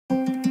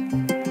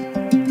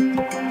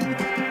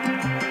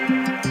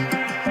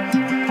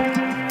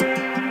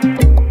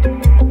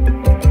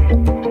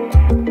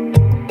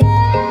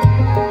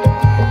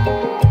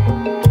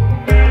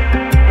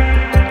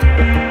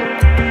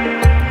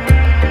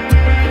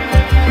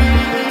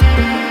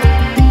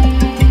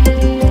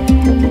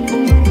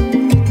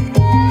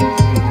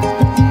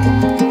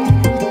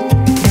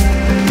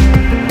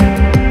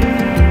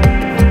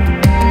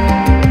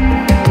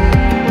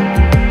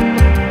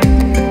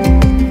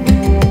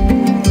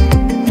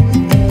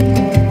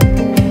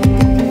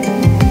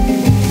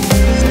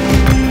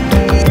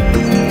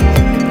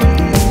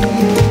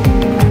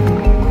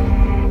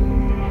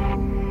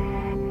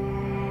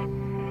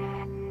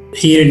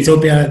here in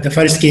Ethiopia, the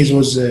first case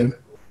was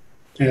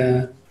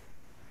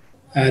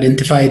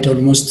identified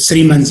almost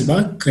 3 months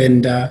back,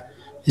 and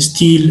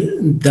still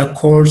the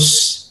course,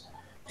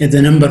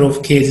 the number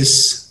of cases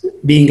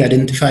being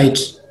identified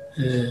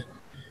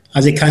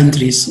as a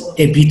country is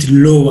a bit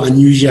low,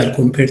 unusual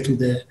compared to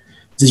the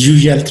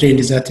usual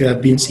trends that we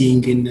have been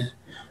seeing in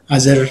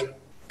other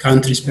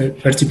countries,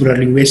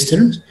 particularly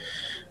Western.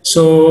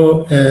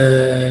 So,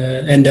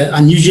 and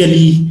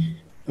unusually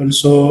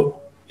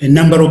also a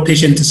number of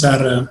patients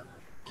are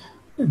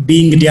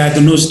being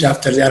diagnosed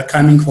after they are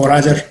coming for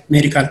other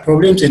medical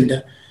problems,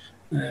 and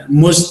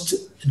most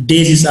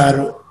diseases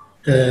are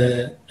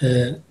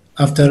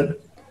after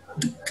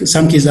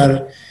some cases are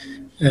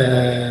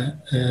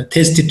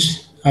tested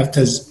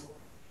after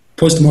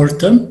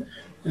post-mortem.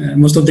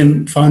 Most of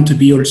them found to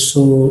be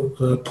also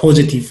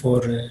positive for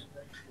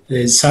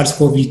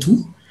SARS-CoV-2,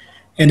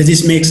 and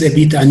this makes a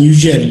bit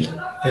unusual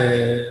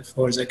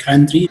for the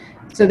country.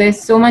 So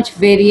there's so much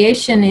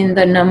variation in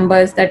the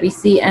numbers that we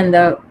see and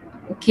the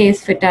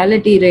case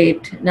fatality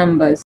rate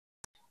numbers.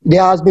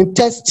 There has been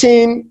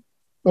testing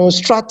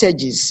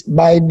strategies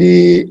by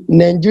the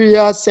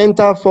Nigeria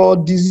Center for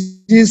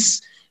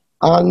Disease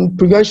and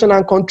Prevention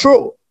and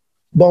Control.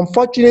 But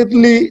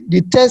unfortunately,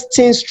 the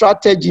testing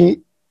strategy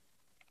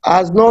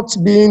has not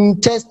been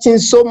testing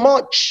so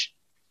much.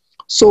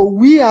 So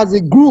we as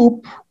a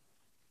group,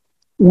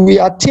 we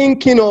are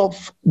thinking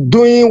of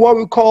doing what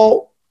we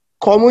call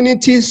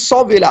community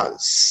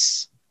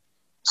surveillance.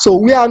 So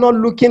we are not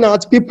looking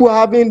at people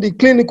having the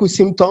clinical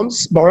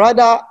symptoms, but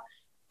rather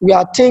we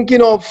are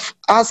thinking of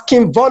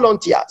asking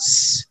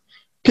volunteers,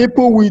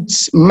 people with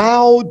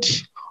mild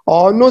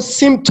or no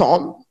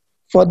symptom,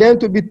 for them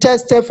to be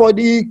tested for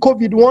the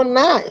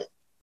COVID-19.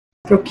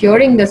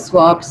 Procuring the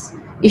swabs,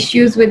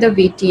 issues with the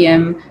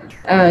VTM,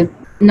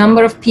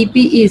 number of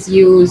PPEs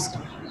used,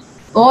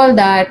 all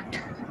that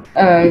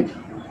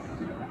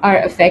are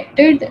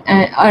affected,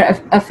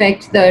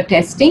 affect the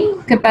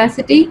testing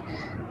capacity.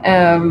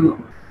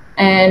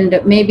 And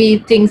maybe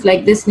things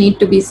like this need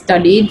to be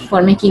studied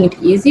for making it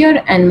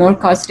easier and more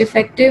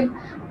cost-effective,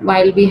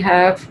 while we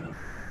have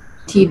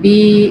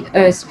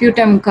TB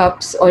sputum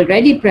cups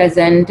already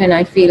present, and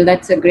I feel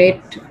that's a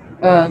great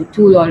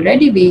tool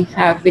already we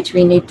have, which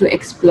we need to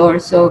explore.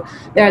 So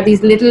there are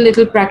these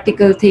little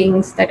practical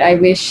things that I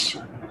wish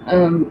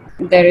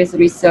there is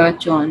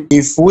research on.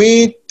 If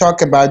we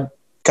talk about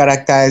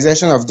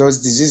characterization of those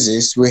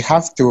diseases, we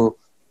have to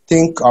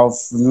think of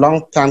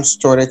long-term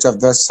storage of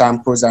those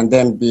samples, and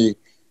then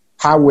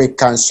how we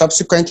can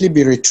subsequently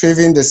be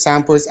retrieving the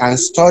samples and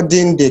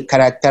studying the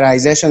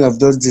characterization of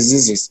those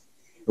diseases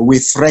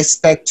with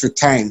respect to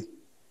time.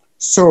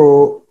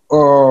 So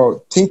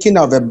thinking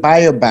of a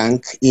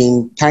biobank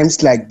in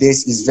times like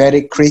this is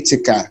very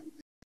critical.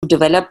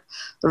 Develop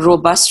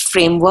robust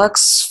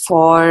frameworks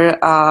for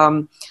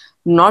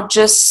not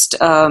just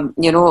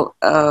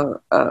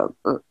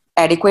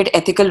adequate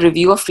ethical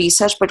review of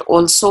research, but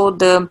also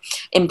the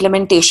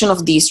implementation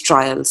of these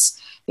trials.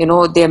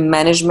 Their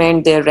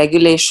management, their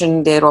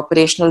regulation, their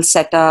operational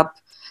setup,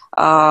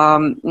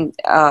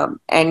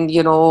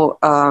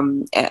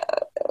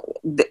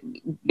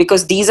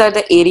 because these are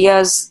the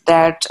areas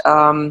that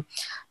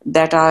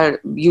are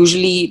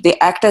usually, they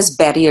act as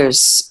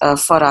barriers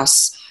for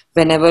us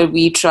whenever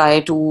we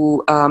try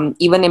to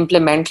even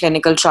implement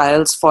clinical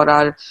trials for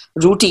our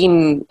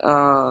routine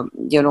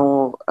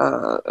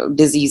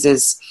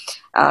diseases.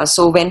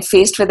 So when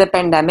faced with a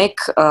pandemic,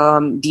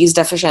 these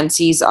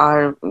deficiencies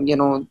are,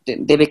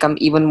 they become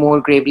even more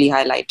gravely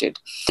highlighted.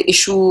 The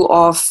issue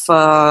of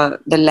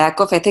the lack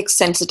of ethics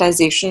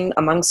sensitization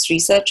amongst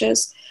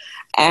researchers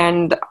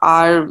and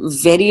our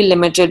very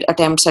limited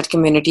attempts at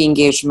community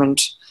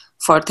engagement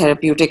for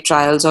therapeutic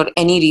trials or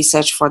any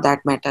research for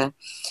that matter.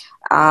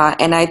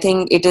 And I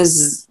think it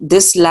is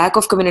this lack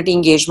of community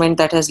engagement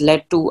that has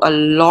led to a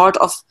lot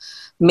of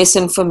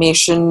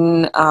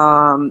misinformation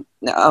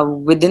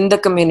within the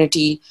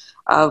community,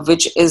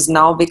 which is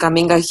now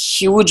becoming a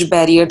huge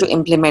barrier to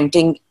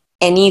implementing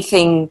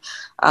anything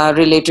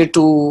related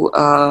to,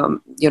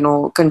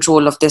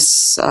 control of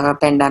this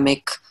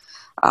pandemic.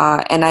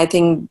 And I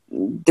think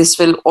this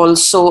will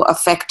also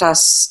affect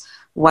us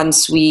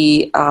once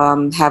we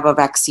have a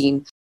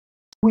vaccine.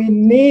 We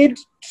need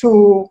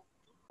to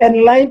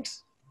enlighten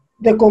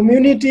the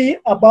community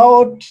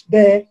about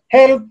the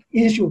health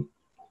issue.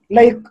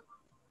 Like,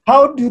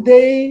 how do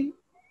they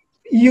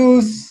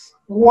use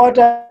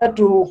water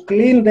to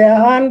clean their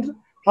hands?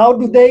 How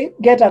do they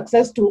get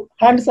access to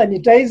hand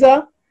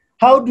sanitizer?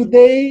 How do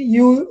they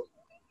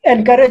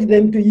encourage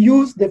them to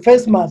use the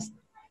face mask?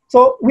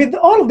 So with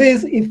all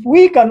this, if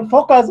we can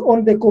focus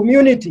on the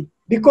community,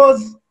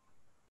 because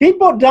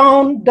people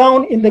down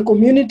in the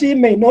community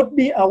may not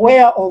be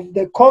aware of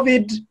the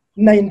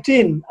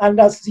COVID-19, and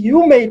as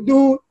you may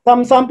do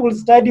some sample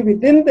study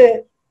within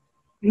the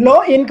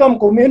low-income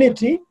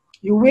community,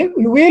 you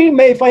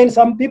may find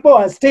some people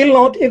are still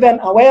not even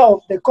aware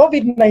of the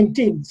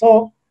COVID-19.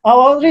 So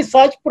our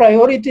research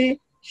priority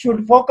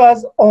should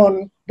focus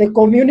on the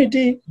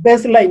community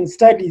baseline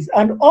studies.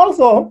 And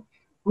also,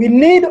 we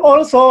need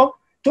also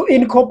to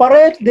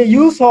incorporate the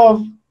use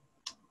of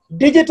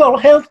digital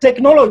health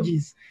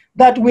technologies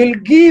that will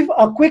give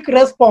a quick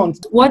response.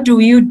 What do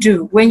you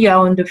do when you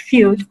are on the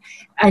field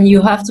and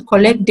you have to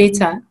collect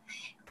data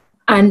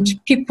and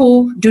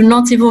people do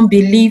not even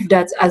believe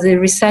that as a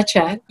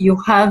researcher you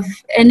have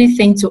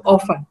anything to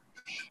offer?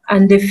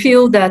 And they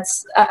feel that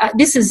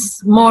this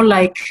is more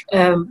like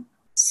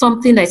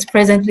something that's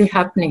presently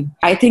happening.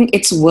 I think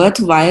it's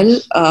worthwhile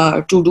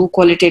to do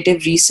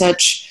qualitative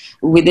research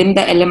within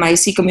the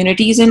LMIC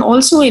communities and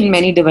also in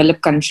many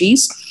developed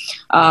countries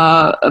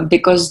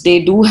because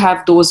they do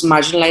have those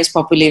marginalized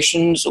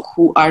populations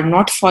who are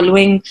not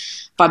following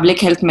public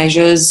health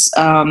measures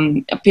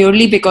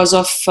purely because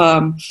of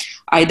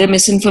either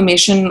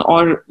misinformation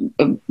or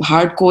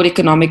hardcore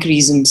economic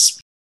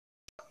reasons.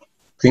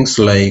 Things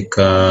like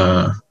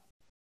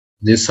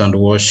this hand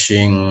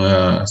washing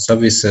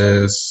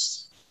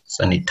services,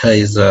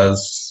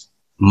 sanitizers,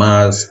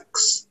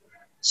 masks,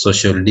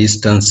 social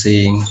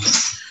distancing.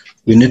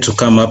 We need to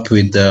come up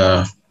with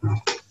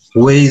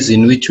ways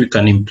in which we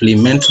can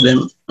implement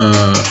them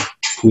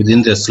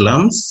within the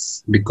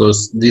slums,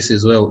 because this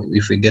is where,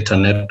 if we get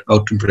an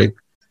outbreak,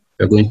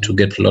 we're going to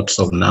get lots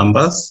of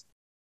numbers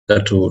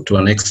that to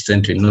an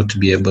extent will not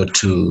be able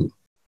to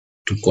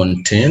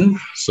contain.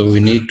 So we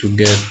need to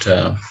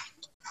get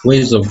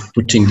ways of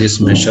putting these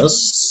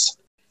measures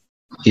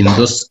in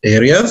those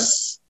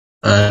areas.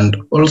 And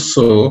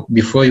also,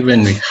 before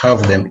even we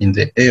have them in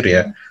the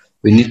area,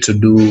 we need to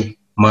do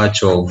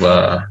much of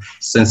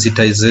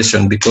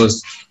sensitization,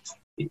 because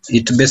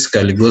it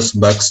basically goes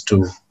back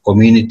to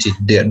community.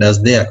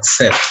 Does they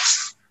accept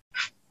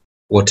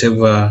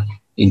whatever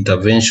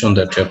intervention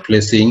that you're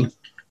placing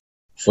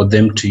for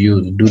them to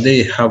use? Do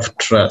they have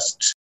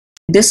trust?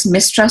 This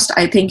mistrust,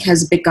 I think,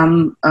 has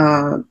become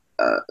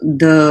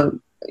the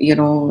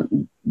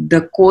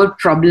core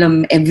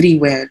problem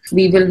everywhere.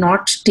 We will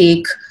not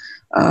take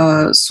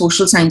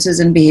social sciences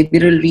and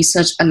behavioral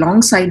research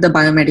alongside the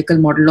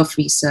biomedical model of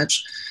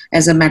research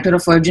as a matter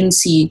of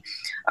urgency.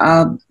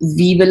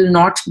 We will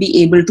not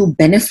be able to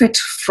benefit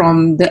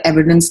from the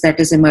evidence that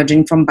is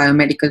emerging from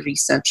biomedical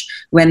research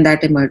when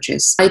that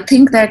emerges. I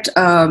think that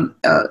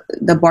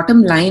the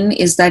bottom line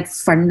is that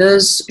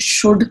funders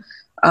should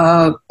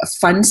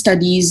fund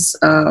studies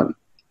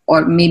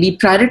or maybe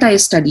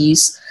prioritize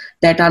studies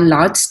that are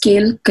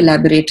large-scale,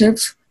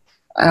 collaborative,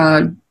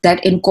 that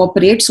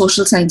incorporate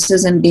social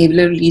sciences and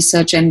behavioral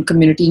research and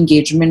community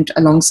engagement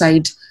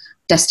alongside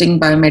testing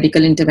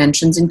biomedical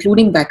interventions,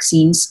 including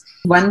vaccines.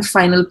 One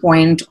final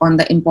point on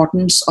the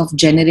importance of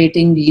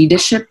generating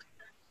leadership,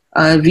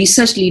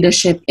 research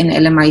leadership in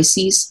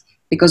LMICs,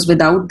 because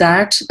without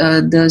that,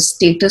 the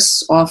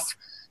status of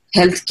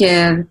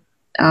healthcare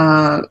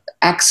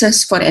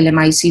access for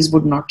LMICs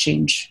would not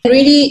change.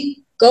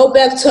 Really go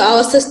back to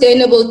our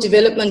sustainable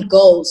development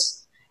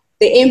goals,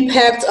 the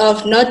impact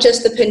of not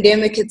just the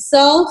pandemic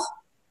itself,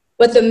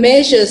 but the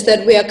measures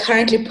that we are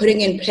currently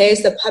putting in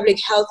place, the public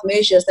health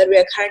measures that we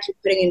are currently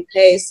putting in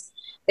place,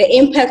 the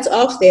impact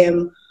of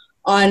them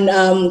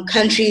on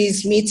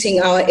countries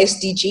meeting our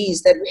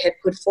SDGs that we had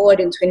put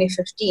forward in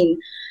 2015.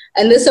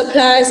 And this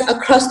applies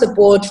across the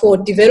board for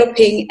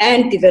developing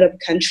and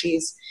developed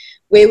countries,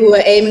 where we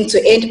were aiming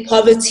to end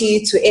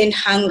poverty, to end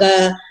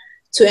hunger,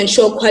 to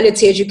ensure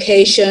quality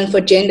education,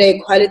 for gender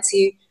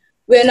equality.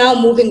 We are now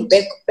moving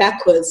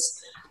backwards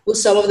with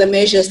some of the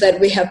measures that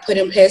we have put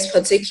in place,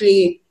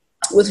 particularly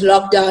with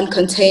lockdown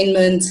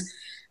containment.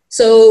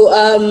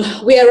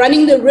 So we are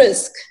running the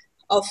risk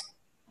of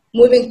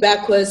moving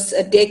backwards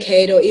a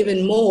decade or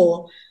even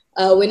more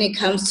when it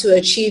comes to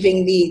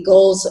achieving the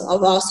goals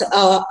of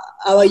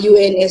our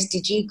UN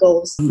SDG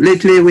goals.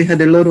 Lately, we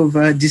had a lot of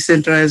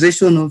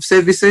decentralization of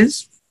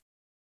services.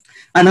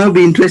 And I'll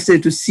be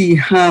interested to see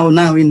how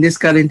now in this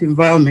current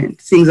environment,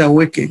 things are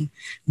working,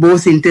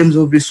 both in terms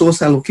of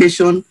resource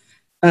allocation,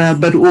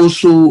 but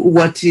also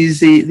what is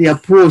the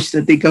approach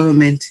that the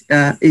government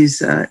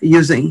is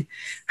using.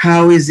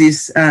 How is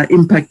this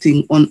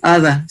impacting on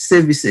other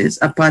services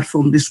apart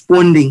from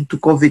responding to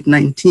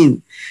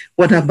COVID-19?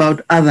 What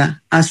about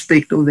other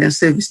aspects of their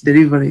service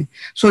delivery?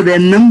 So there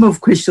are a number of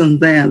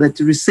questions there that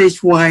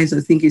research-wise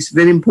I think is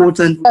very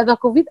important. The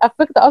COVID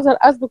affects other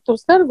aspects of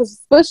service,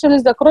 especially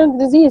the chronic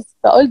disease,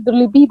 the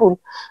elderly people,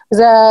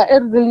 the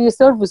elderly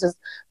services,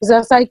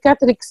 the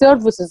psychiatric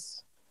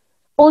services.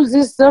 All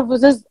these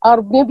services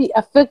are maybe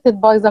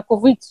affected by the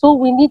COVID, so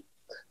we need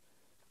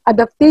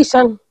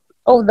adaptation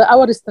of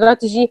our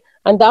strategy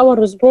and our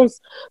response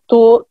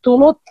to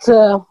not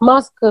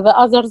mask the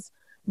others,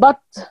 but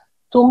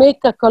to make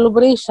a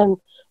collaboration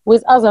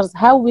with others,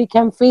 how we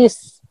can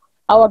face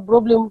our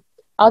problem,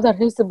 other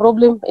health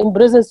problem in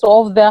presence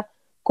of the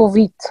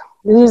COVID.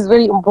 This is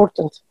very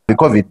important. The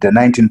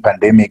COVID-19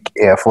 pandemic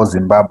for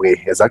Zimbabwe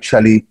has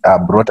actually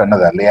brought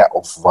another layer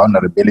of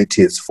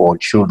vulnerabilities for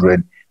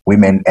children,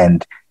 women,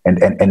 and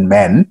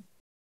men.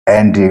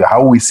 And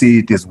how we see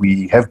it is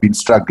we have been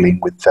struggling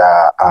with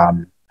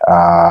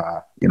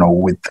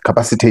with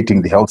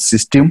capacitating the health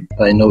system.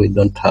 I know we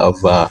don't have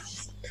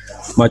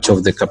much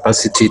of the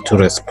capacity to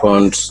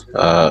respond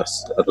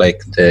like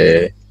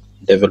the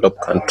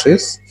developed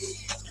countries.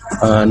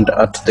 And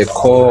at the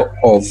core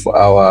of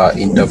our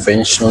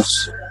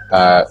interventions,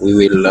 we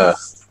will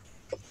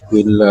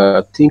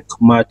think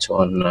much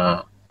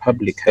on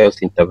public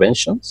health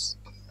interventions.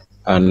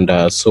 And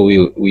so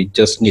we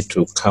just need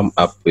to come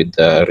up with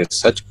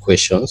research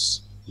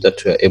questions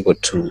that we are able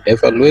to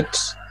evaluate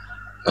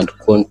and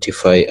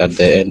quantify at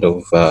the end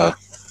of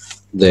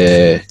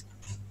the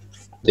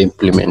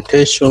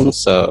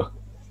implementations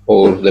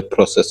or the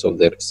process of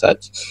the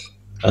research.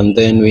 And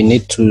then we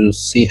need to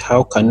see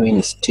how can we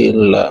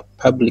instill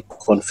public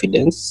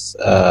confidence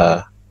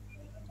to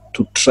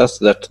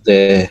trust that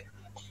the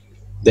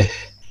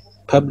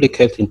public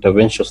health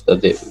interventions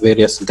that the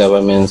various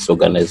governments,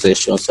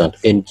 organizations, and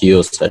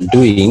NGOs are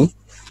doing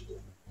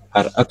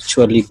are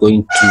actually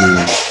going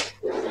to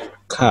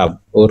curb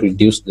or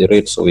reduce the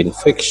rates of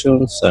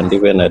infections and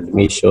even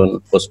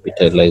admission,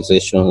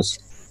 hospitalizations,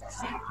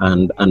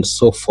 and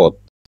so forth.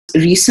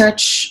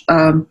 Research,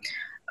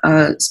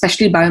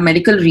 especially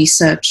biomedical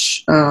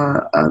research,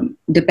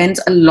 depends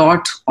a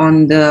lot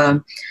on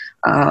the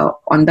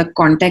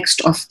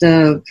context of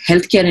the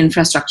healthcare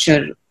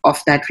infrastructure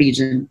of that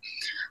region.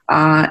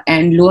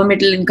 And lower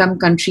middle income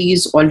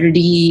countries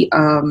already,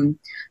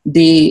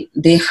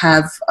 they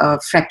have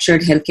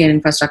fractured healthcare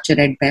infrastructure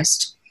at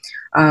best,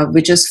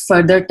 which is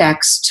further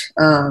taxed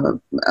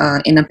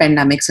in a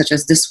pandemic such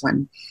as this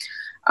one.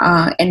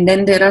 And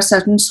then there are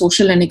certain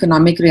social and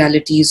economic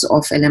realities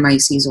of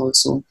LMICs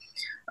also.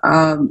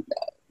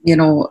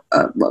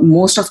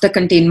 Most of the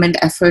containment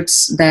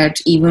efforts that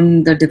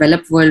even the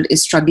developed world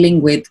is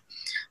struggling with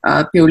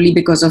purely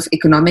because of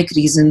economic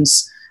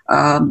reasons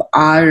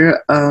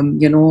are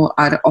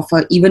of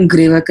an even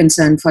graver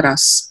concern for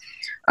us,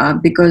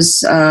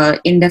 because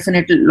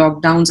indefinite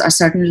lockdowns are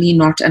certainly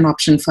not an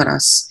option for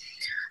us.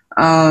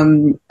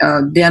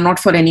 They are not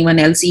for anyone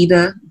else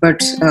either,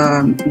 but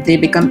they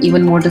become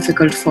even more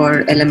difficult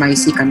for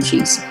LMIC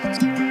countries.